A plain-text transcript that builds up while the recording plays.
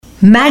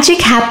Magic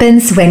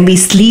happens when we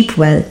sleep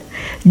well.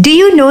 Do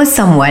you know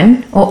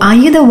someone, or are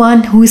you the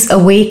one who's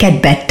awake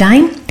at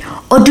bedtime?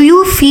 Or do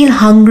you feel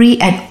hungry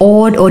at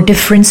odd or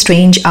different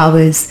strange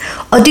hours?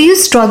 Or do you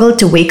struggle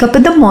to wake up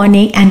in the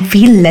morning and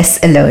feel less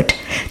alert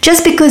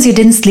just because you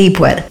didn't sleep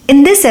well?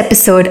 In this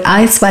episode,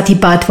 I, Swati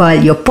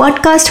Patwal, your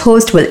podcast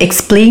host, will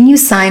explain you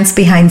science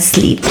behind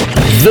sleep.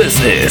 This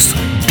is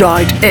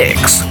Diet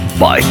X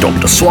by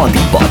Dr.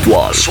 Swati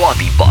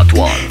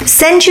Patwal.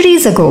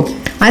 Centuries ago,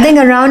 I think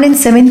around in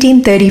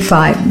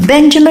 1735,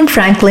 Benjamin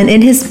Franklin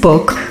in his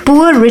book,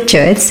 Poor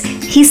Richards,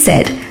 he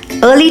said,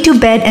 "Early to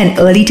bed and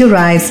early to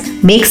rise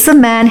makes a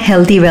man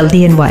healthy,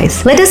 wealthy and wise."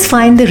 Let us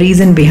find the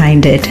reason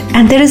behind it,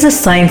 and there is a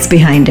science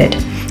behind it.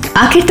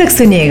 आखिर तक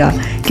सुनिएगा,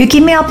 क्योंकि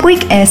मैं आपको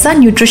एक ऐसा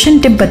nutrition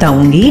tip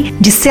बताऊंगी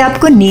जिससे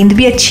आपको नींद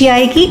भी अच्छी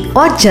आएगी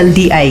और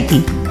जल्दी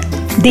आएगी।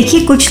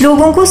 देखिए, कुछ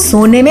लोगों को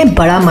सोने में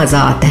बड़ा मजा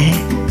आता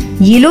है।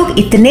 ये लोग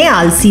इतने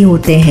आलसी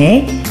होते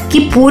हैं कि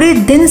पूरे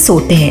दिन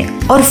सोते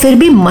हैं और फिर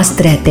भी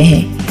मस्त रहते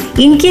हैं।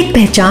 इनकी एक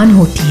पहचान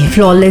होती है,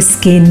 flawless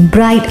skin,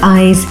 bright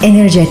eyes,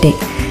 energetic.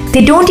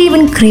 They don't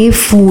even crave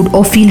food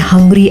or feel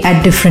hungry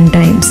at different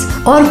times.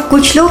 और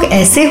कुछ लोग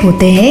ऐसे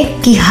होते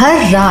हैं कि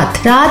हर रात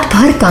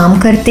भर काम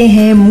करते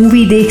हैं,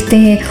 मूवी देखते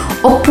हैं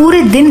और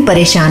पूरे दिन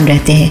परेशान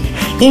रहते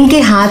हैं। इनके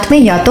हाथ में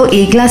या तो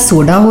एक ग्लास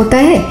सोडा होता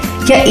है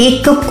या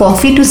एक cup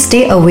coffee to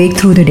stay awake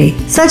through the day.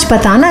 सच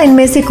बताना,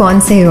 इनमें से कौन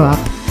से हो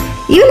आप?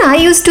 Even I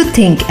used to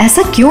think,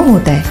 ऐसा क्यों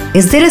होता है?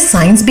 Is there a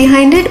science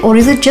behind it, or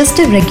is it just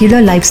a regular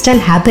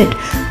lifestyle habit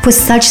for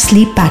such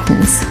sleep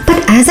patterns?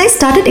 But as I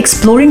started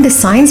exploring the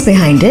science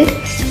behind it,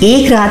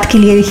 एक रात के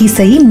लिए ही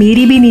सही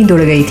मेरी भी नींद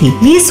उड़ गई थी,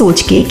 ये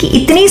सोच के कि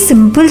इतनी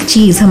सिंपल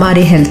चीज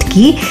हमारे हेल्थ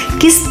की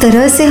किस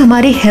तरह से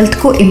हमारी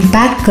हेल्थ को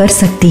इम्पैक्ट कर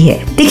सकती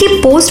है।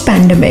 देखिए, पोस्ट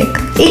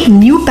पैंडेमिक एक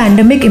न्यू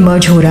पैंडेमिक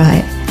इमर्ज हो रहा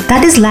है,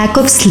 that is lack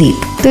of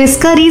sleep. तो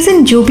इसका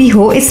रीजन जो भी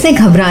हो, इसमें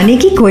घबराने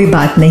की कोई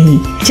बात नहीं।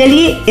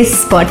 चलिए इस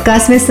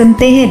पॉडकास्ट में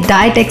सुनते हैं,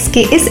 डाइट एक्स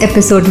के इस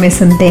एपिसोड में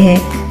सुनते हैं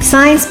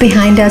science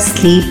behind our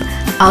sleep,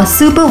 our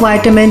super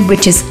vitamin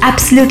which is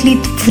absolutely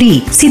free.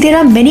 See, there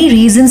are many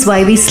reasons why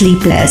we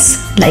sleep less,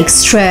 like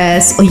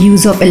stress or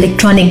use of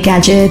electronic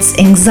gadgets,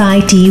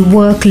 anxiety,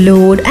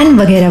 workload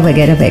and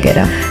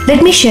वगैरह.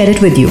 Let me share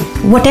it with you.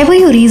 Whatever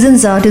your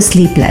reasons are to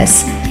sleep less,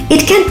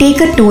 it can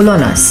take a toll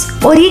on us.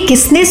 और ये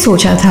किसने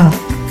सोचा था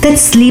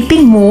that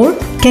sleeping more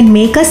can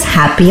make us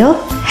happier,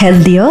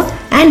 healthier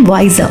and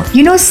wiser?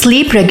 You know,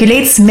 sleep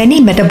regulates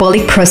many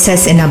metabolic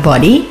processes in our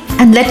body.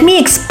 And let me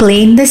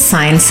explain the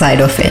science side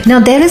of it. Now,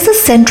 there is a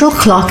central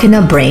clock in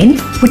our brain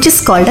which is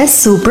called as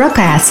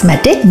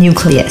suprachiasmatic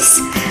nucleus.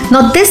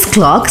 Now, this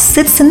clock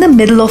sits in the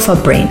middle of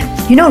our brain,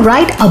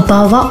 right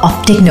above our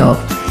optic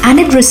nerve,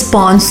 and it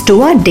responds to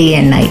our day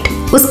and night.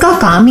 Uska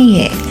kaam hi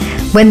hai.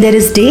 When there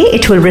is day,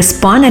 it will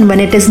respond, and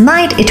when it is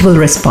night, it will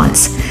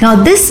respond. Now,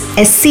 this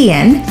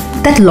SCN,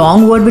 that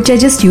long word which I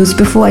just used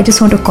before, I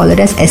just want to call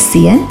it as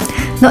SCN.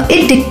 Now,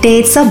 it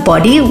dictates our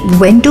body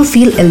when to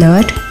feel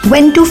alert,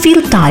 when to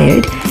feel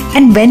tired,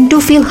 and when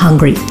to feel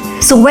hungry.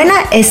 So when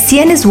our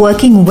SCN is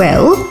working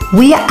well,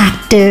 we are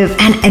active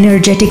and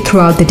energetic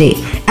throughout the day.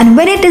 And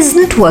when it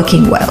isn't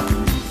working well,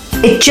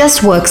 it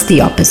just works the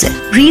opposite.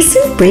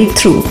 Recent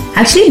breakthrough,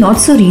 actually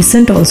not so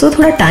recent also,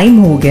 थोड़ा time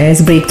हो गया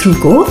इस breakthrough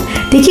को।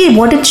 देखिए,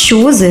 what it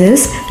shows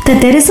is that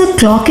there is a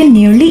clock in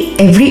nearly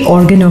every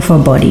organ of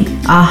our body.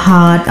 Our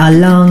heart, our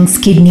lungs,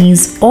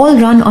 kidneys,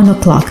 all run on a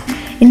clock.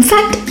 In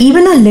fact,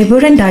 even our liver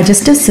and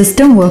digestive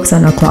system works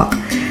on a clock.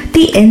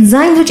 The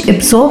enzyme which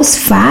absorbs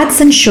fats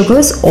and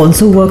sugars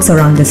also works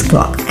around this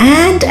clock.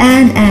 And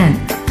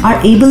our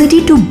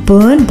ability to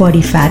burn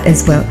body fat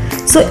as well.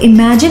 So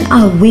imagine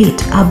our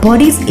weight, our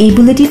body's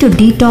ability to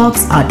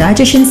detox, our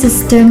digestion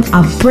system,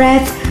 our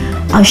breath,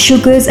 our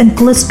sugars and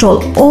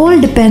cholesterol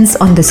all depends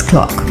on this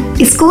clock.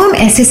 इसको हम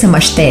ऐसे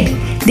समझते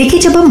हैं, देखिए,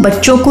 जब हम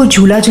बच्चों को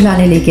झूला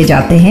झुलाने लेके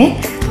जाते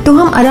हैं तो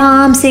हम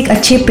आराम से एक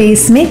अच्छे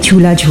पेस में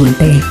झूला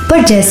झूलते हैं।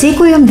 पर जैसे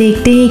कोई हम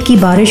देखते हैं कि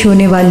बारिश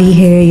होने वाली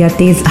है या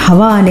तेज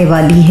हवा आने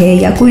वाली है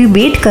या कोई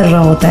वेट कर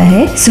रहा होता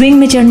है स्विंग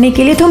में चढ़ने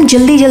के लिए, तो हम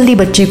जल्दी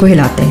बच्चे को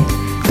हिलाते हैं।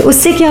 तो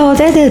उससे क्या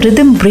होता है, the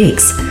rhythm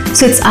breaks.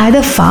 So it's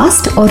either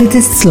fast और इट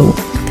इज स्लो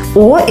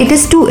और it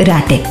is too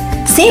erratic.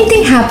 Same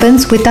thing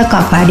happens with our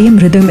circadian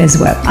rhythm as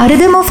well. Our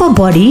rhythm of our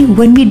body,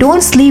 when we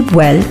don't sleep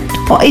well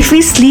or if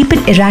we sleep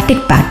in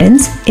erratic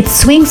patterns, it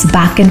swings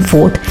back and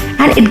forth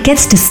and it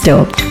gets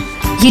disturbed.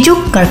 ये जो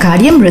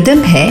circadian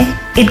rhythm है,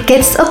 it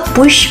gets a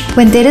push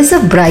when there is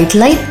a bright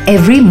light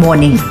every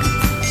morning.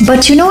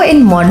 But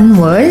in modern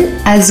world,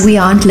 as we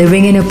aren't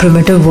living in a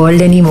primitive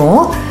world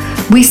anymore,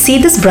 we see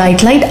this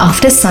bright light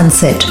after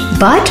sunset,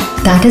 but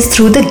that is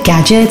through the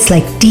gadgets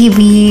like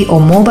TV or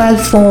mobile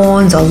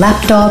phones or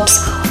laptops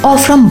or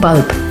from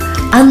bulb,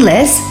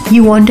 unless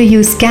you want to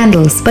use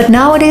candles. But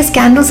nowadays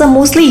candles are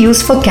mostly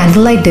used for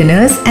candlelight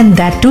dinners, and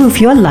that too if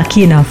you are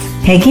lucky enough.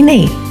 है कि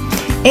नहीं?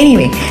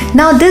 Anyway,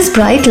 now this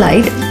bright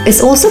light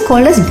is also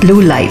called as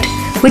blue light,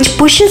 which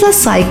pushes a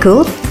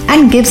cycle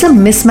and gives a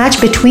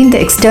mismatch between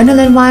the external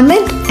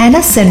environment and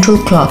a central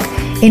clock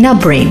in our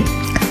brain.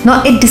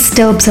 Now it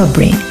disturbs our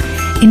brain.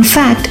 In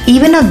fact,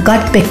 even our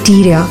gut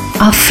bacteria,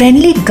 our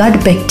friendly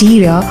gut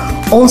bacteria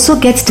also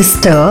gets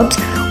disturbed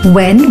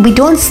when we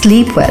don't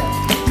sleep well.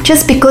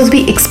 Just because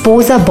we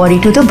expose our body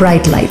to the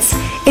bright lights,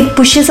 it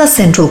pushes our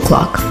central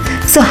clock.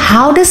 So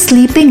how does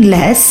sleeping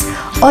less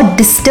or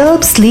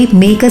disturbed sleep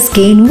make us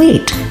gain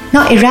weight?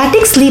 Now,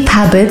 erratic sleep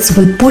habits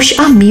will push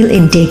our meal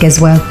intake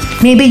as well.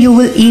 Maybe you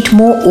will eat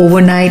more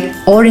overnight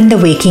or in the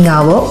waking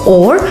hour,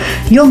 or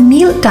your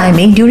meal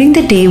timing during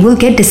the day will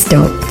get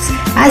disturbed.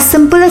 As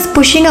simple as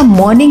pushing a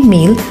morning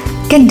meal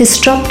can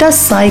disrupt our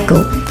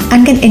cycle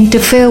and can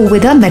interfere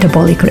with our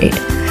metabolic rate.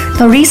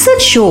 Now,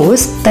 research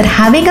shows that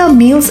having our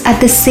meals at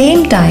the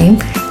same time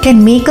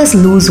can make us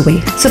lose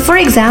weight. So, for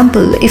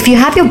example, if you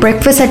have your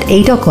breakfast at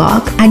 8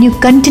 o'clock and you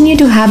continue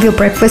to have your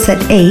breakfast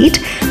at 8,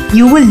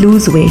 you will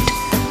lose weight.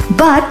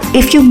 But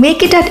if you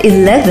make it at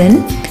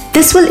 11,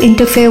 this will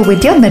interfere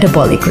with your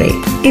metabolic rate.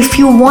 If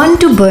you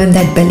want to burn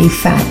that belly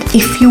fat,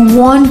 if you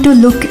want to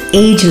look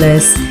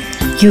ageless,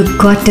 you've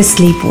got to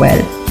sleep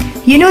well.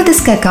 You know,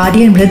 this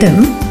circadian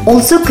rhythm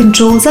also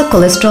controls our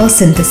cholesterol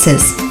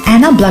synthesis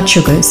and our blood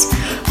sugars.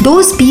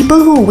 Those people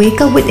who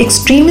wake up with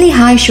extremely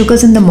high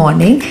sugars in the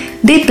morning,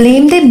 they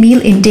blame their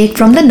meal intake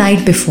from the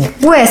night before.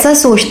 वो ऐसा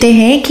सोचते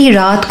हैं कि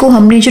रात को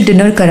हमने जो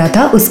dinner करा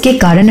था उसके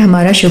कारण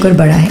हमारा शुगर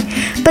बढ़ा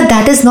है. But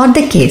that is not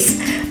the case,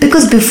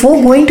 because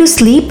before going to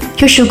sleep,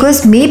 your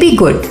sugars may be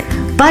good,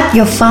 but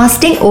you're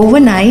fasting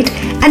overnight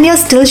and your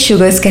still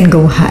sugars can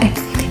go high.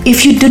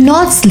 If you do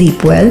not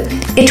sleep well,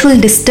 it will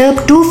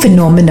disturb two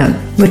phenomena,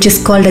 which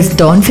is called as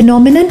dawn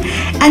phenomenon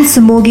and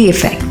Somogyi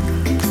effect.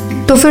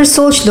 तो फिर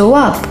सोच लो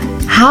आप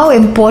how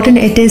important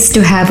it is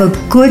to have a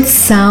good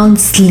sound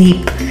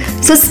sleep.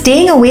 So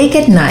staying awake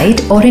at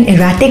night or in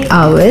erratic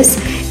hours,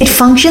 it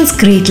functions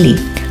greatly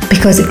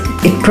because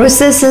it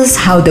processes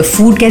how the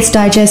food gets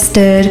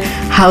digested,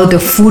 how the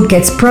food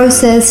gets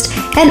processed,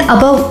 and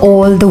above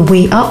all, the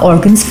way our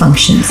organs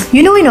functions.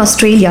 You know, in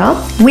Australia,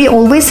 we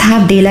always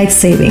have daylight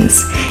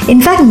savings. In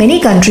fact, many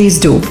countries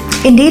do.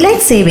 In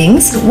daylight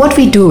savings, what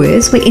we do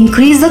is we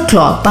increase the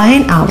clock by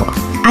an hour.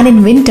 And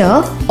in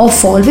winter or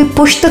fall, we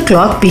push the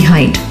clock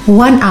behind,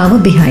 1 hour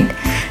behind.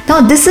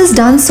 Now, this is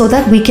done so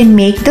that we can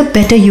make the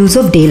better use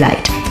of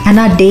daylight and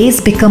our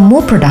days become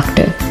more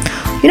productive.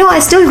 You know, I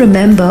still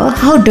remember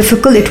how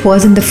difficult it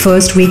was in the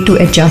first week to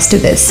adjust to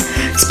this.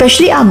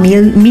 Especially our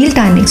meal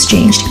timings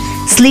changed,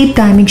 sleep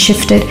timing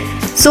shifted.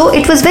 So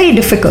it was very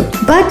difficult.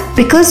 But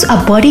because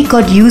our body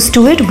got used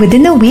to it,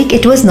 within a week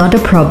it was not a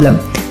problem.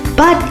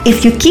 But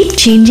if you keep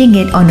changing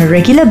it on a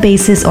regular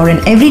basis or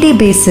an everyday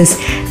basis,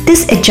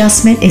 this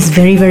adjustment is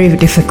very, very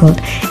difficult.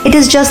 It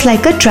is just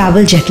like a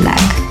travel jet lag.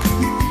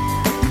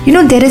 You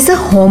know, there is a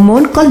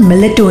hormone called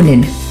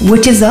melatonin,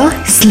 which is a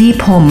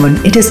sleep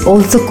hormone. It is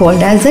also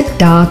called as a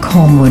dark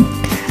hormone.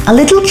 A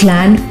little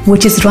gland,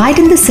 which is right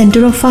in the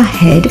center of our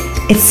head,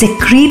 it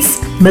secretes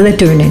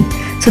melatonin.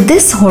 So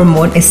this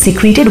hormone is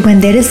secreted when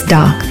there is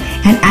dark,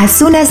 and as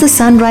soon as the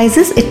sun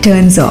rises, it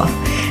turns off.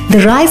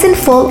 The rise and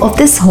fall of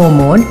this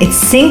hormone, it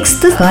syncs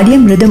the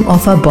circadian rhythm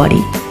of our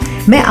body.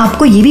 मैं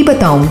आपको ये भी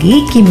बताऊंगी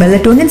कि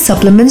melatonin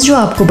supplements जो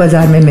आपको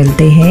बाजार में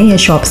मिलते हैं या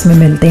शॉप्स में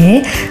मिलते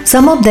हैं,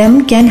 some of them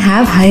can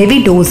have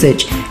heavy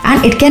dosage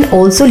and it can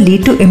also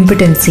lead to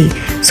impotency.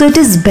 So it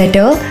is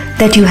better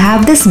that you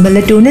have this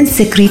melatonin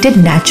secreted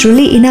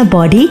naturally in our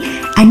body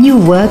and you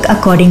work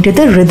according to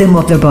the rhythm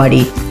of the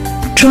body.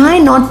 Try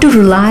not to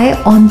rely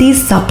on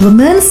these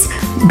supplements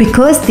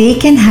because they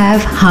can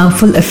have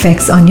harmful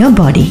effects on your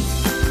body.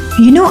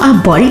 You know,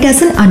 our body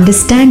doesn't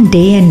understand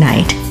day and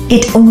night.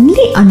 It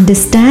only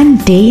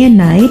understands day and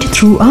night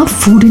through our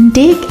food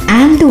intake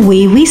and the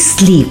way we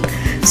sleep.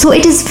 So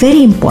it is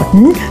very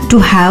important to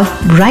have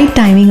right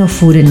timing of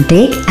food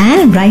intake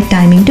and right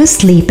timing to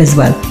sleep as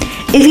well.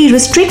 If we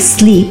restrict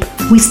sleep,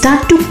 we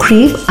start to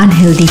crave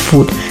unhealthy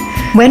food.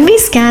 When we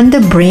scan the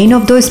brain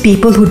of those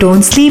people who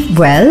don't sleep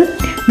well,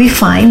 we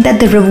find that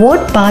the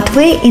reward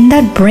pathway in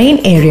that brain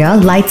area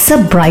lights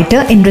up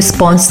brighter in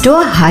response to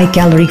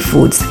high-calorie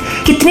foods.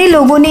 कितने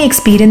लोगों ने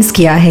experience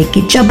किया है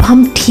कि जब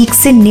हम ठीक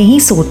से नहीं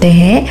सोते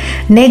हैं,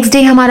 नेक्स्ट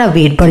डे हमारा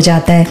वेट बढ़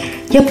जाता है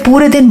या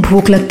पूरे दिन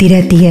भूख लगती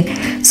रहती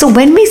है. So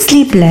when we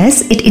sleep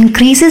less, it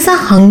increases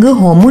our hunger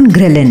hormone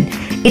ghrelin.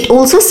 It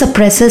also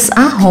suppresses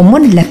our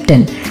hormone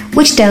leptin,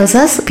 which tells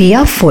us we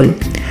are full.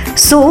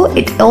 So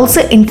it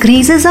also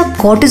increases our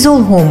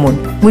cortisol hormone,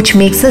 which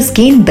makes us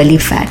gain belly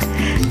fat.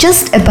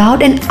 Just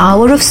about an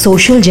hour of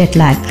social jet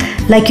lag,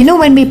 like you know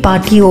when we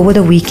party over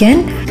the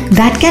weekend,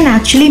 that can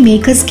actually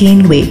make us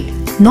gain weight.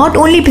 Not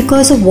only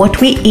because of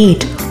what we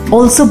ate,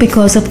 also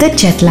because of the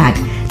jet lag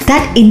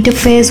that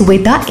interferes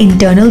with our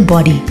internal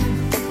body.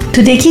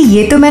 तो देखिए,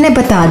 ये तो मैंने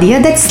बता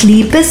दिया that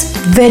sleep is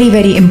very,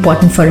 very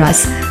important for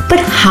us. But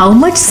how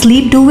much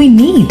sleep do we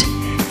need?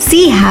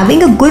 See,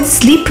 having a good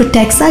sleep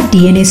protects our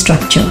DNA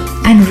structure,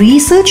 and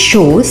research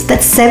shows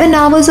that 7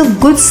 hours of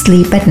good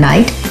sleep at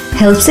night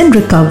helps in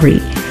recovery.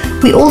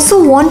 We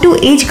also want to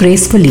age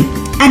gracefully,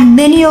 and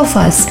many of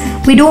us,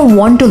 we don't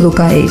want to look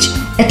our age,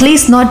 at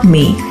least not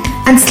me.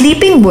 And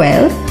sleeping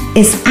well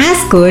is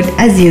as good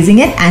as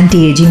using an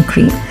anti-aging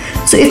cream.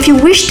 So if you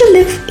wish to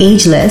live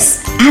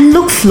ageless and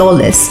look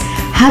flawless,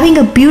 having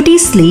a beauty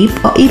sleep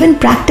or even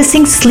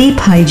practicing sleep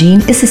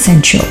hygiene is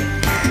essential.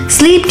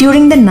 Sleep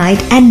during the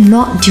night and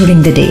not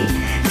during the day.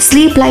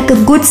 Sleep like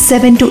a good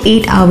 7 to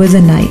 8 hours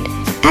a night.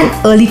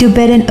 And early to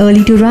bed and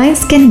early to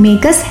rise can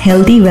make us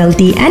healthy,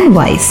 wealthy and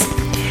wise.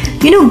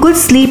 Good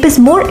sleep is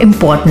more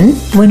important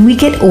when we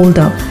get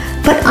older.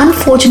 But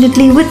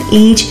unfortunately with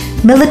age,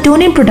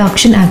 melatonin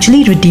production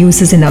actually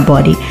reduces in our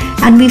body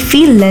and we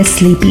feel less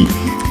sleepy.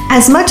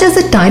 As much as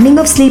the timing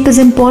of sleep is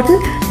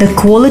important, the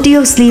quality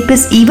of sleep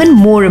is even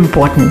more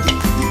important.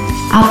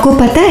 आपको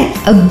पता है,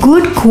 a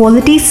good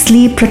quality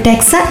sleep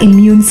protects our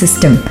immune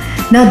system.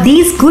 Now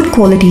these good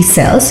quality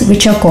cells,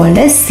 which are called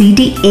as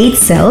CD8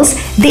 cells,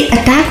 they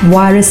attack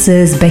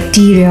viruses,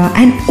 bacteria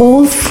and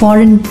all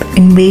foreign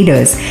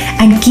invaders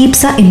and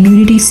keeps our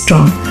immunity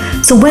strong.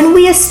 So when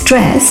we are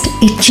stressed,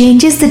 it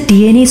changes the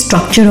DNA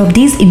structure of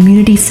these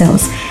immunity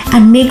cells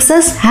and makes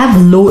us have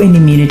low in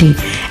immunity.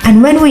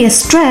 And when we are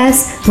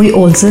stressed, we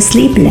also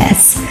sleep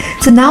less.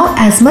 So now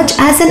as much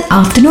as an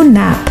afternoon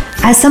nap,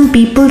 as some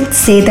people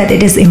say that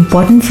it is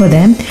important for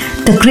them,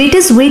 the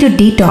greatest way to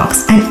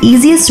detox and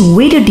easiest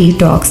way to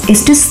detox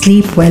is to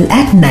sleep well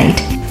at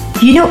night.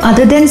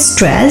 Other than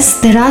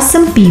stress, there are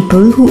some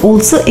people who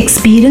also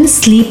experience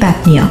sleep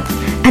apnea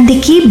and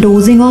they keep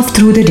dozing off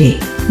through the day.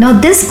 Now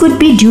this could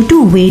be due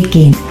to weight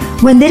gain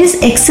when there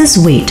is excess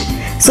weight.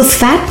 So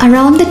fat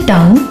around the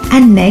tongue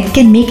and neck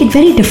can make it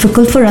very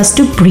difficult for us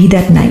to breathe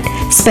at night,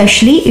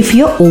 especially if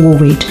you're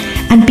overweight,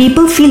 and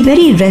people feel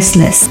very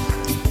restless.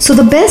 So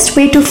the best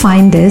way to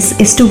find this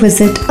is to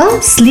visit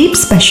a sleep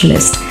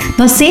specialist.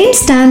 Now same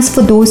stands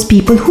for those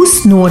people who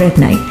snore at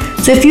night.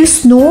 So if you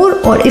snore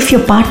or if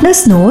your partner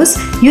snores,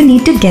 you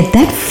need to get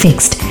that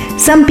fixed.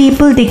 Some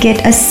people, they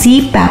get a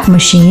CPAP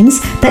machines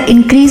that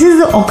increases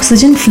the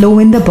oxygen flow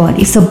in the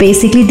body. So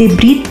basically they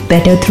breathe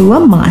better through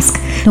a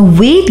mask. Now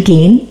weight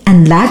gain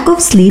and lack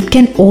of sleep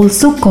can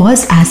also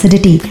cause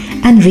acidity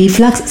and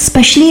reflux,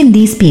 especially in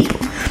these people.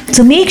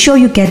 So make sure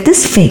you get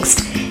this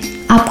fixed.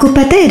 आपको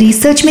पता है,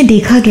 research में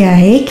देखा गया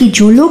है कि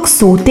जो लोग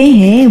सोते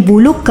हैं वो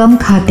लोग कम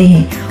खाते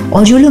हैं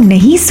और जो लोग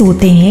नहीं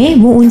सोते हैं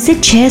वो उनसे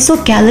 600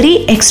 कैलोरी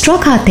एक्स्ट्रा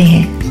खाते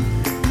हैं.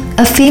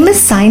 A famous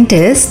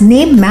scientist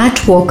named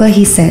Matt Walker,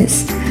 he says,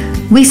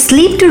 "We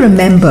sleep to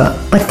remember,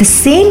 but the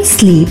same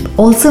sleep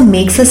also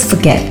makes us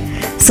forget.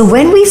 So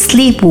when we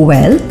sleep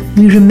well,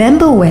 we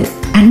remember well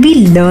and we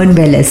learn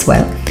well as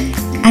well.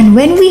 And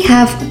when we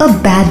have a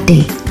bad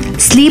day,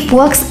 sleep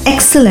works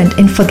excellent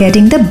in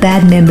forgetting the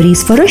bad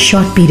memories for a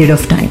short period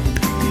of time."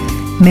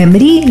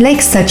 Memory,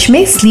 like सच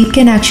में sleep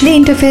can actually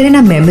interfere in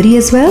our memory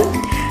as well.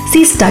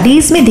 See,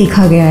 studies में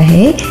देखा गया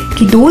है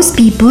कि those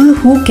people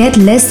who get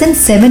less than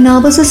 7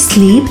 hours of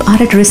sleep are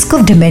at risk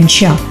of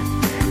dementia.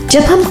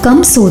 जब हम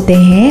कम सोते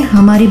हैं,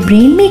 हमारे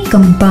ब्रेन में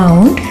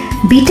कंपाउंड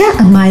बीटा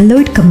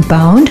अमाइलॉइड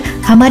कंपाउंड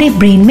हमारे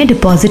ब्रेन में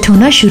डिपॉजिट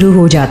होना शुरू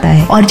हो जाता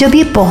है और जब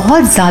ये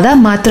बहुत ज़्यादा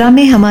मात्रा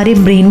में हमारे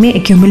ब्रेन में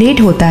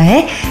एक्यूमुलेट होता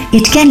है,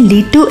 it can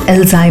lead to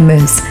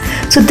Alzheimer's.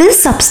 So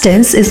this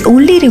substance is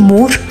only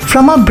removed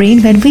from our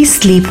brain when we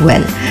sleep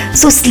well.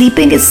 So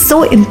sleeping is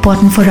so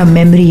important for our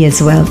memory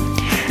as well.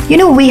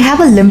 We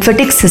have a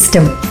lymphatic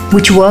system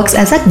which works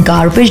as a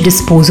garbage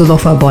disposal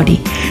of our body,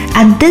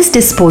 and this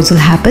disposal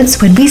happens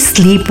when we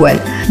sleep well.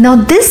 Now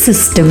this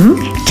system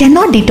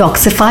cannot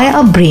detoxify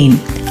our brain.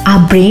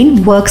 Our brain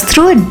works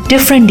through a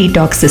different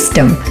detox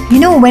system.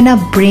 When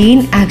our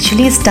brain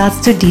actually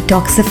starts to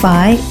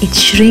detoxify, it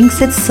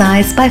shrinks its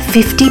size by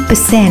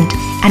 50%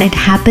 and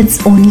it happens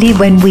only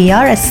when we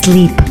are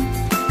asleep.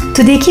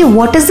 So देखिए,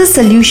 what is the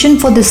solution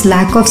for this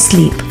lack of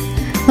sleep?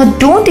 Now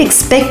don't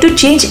expect to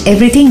change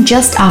everything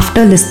just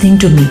after listening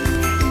to me.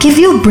 Give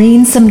your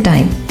brain some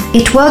time.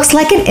 It works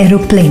like an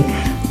aeroplane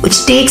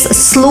which takes a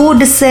slow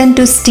descent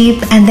to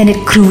steep and then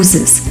it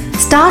cruises.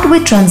 Start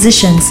with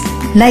transitions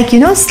like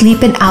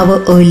sleep an hour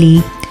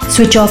early,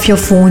 switch off your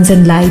phones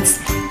and lights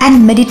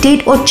and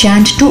meditate or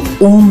chant to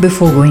Om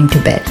before going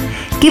to bed.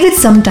 Give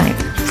it some time.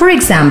 For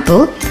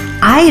example,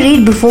 I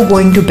read before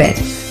going to bed.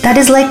 That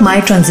is like my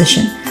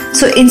transition.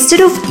 So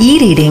instead of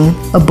e-reading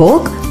a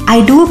book,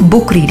 I do a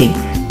book reading.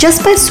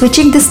 Just by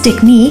switching this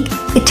technique,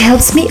 it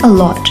helps me a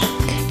lot.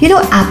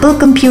 Apple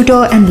computer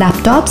and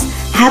laptops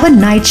have a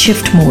night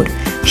shift mode.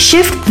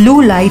 Shift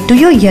blue light to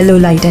your yellow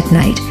light at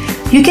night.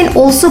 You can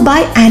also buy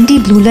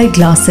anti-blue light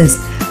glasses.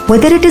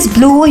 Whether it is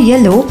blue or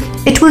yellow,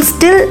 it will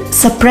still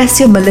suppress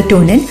your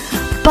melatonin,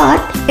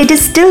 but it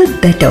is still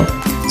better.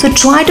 So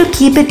try to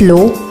keep it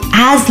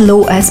as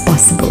low as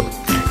possible.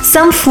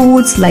 Some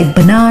foods like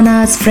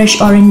bananas, fresh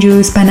orange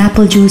juice,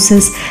 pineapple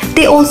juices,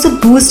 they also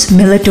boost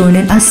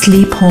melatonin, our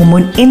sleep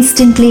hormone,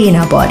 instantly in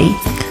our body.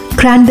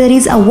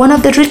 Cranberries are one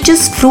of the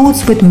richest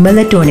fruits with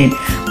melatonin,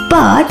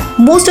 but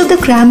most of the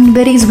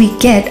cranberries we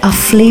get are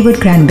flavored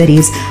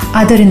cranberries,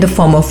 either in the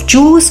form of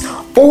juice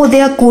or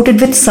they are coated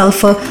with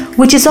sulfur,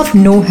 which is of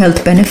no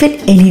health benefit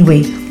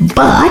anyway.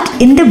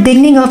 But in the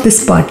beginning of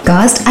this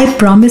podcast, I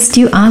promised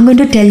you I'm going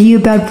to tell you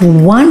about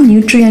one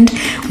nutrient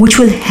which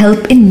will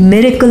help in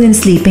miracle in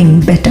sleeping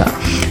better.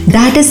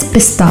 That is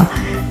pista.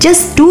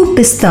 Just 2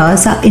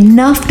 pistas are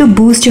enough to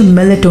boost your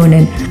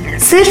melatonin.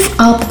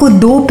 सिर्फ आपको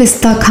 2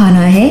 पिस्ता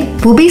खाना है,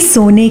 वो भी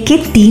सोने के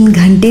 3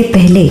 घंटे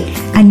पहले,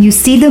 and you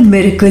see the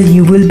miracle,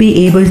 you will be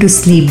able to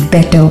sleep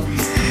better.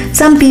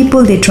 Some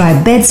people, they try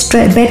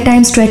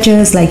bedtime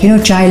stretches like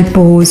child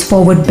pose,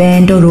 forward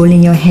bend, or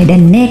rolling your head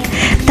and neck.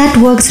 That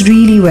works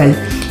really well.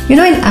 In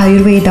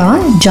Ayurveda,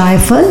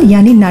 jaifal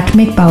yani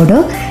nutmeg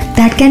powder,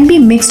 that can be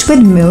mixed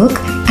with milk,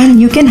 and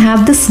you can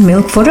have this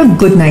milk for a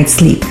good night's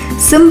sleep.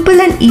 Simple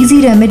and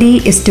easy remedy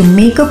is to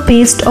make a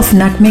paste of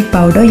nutmeg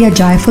powder ya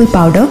jaifal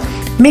powder,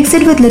 mix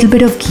it with little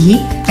bit of ghee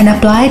and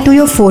apply it to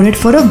your forehead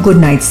for a good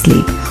night's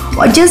sleep.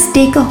 Or just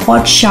take a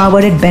hot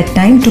shower at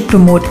bedtime to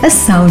promote a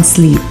sound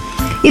sleep.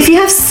 If you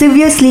have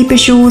severe sleep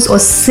issues or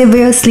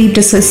severe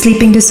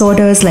sleeping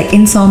disorders like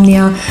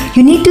insomnia,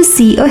 you need to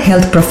see a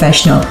health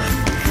professional.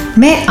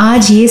 मैं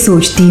आज ये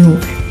सोचती हूँ,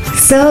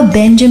 Sir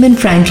Benjamin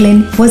Franklin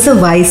was a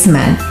wise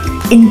man.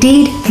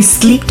 Indeed, his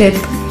sleep tip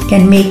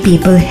can make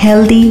people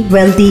healthy,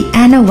 wealthy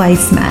and a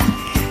wise man.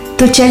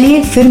 तो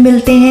चलिए फिर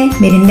मिलते हैं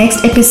मेरे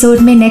नेक्स्ट एपिसोड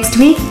में next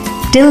week.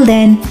 Till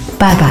then,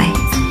 bye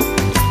bye.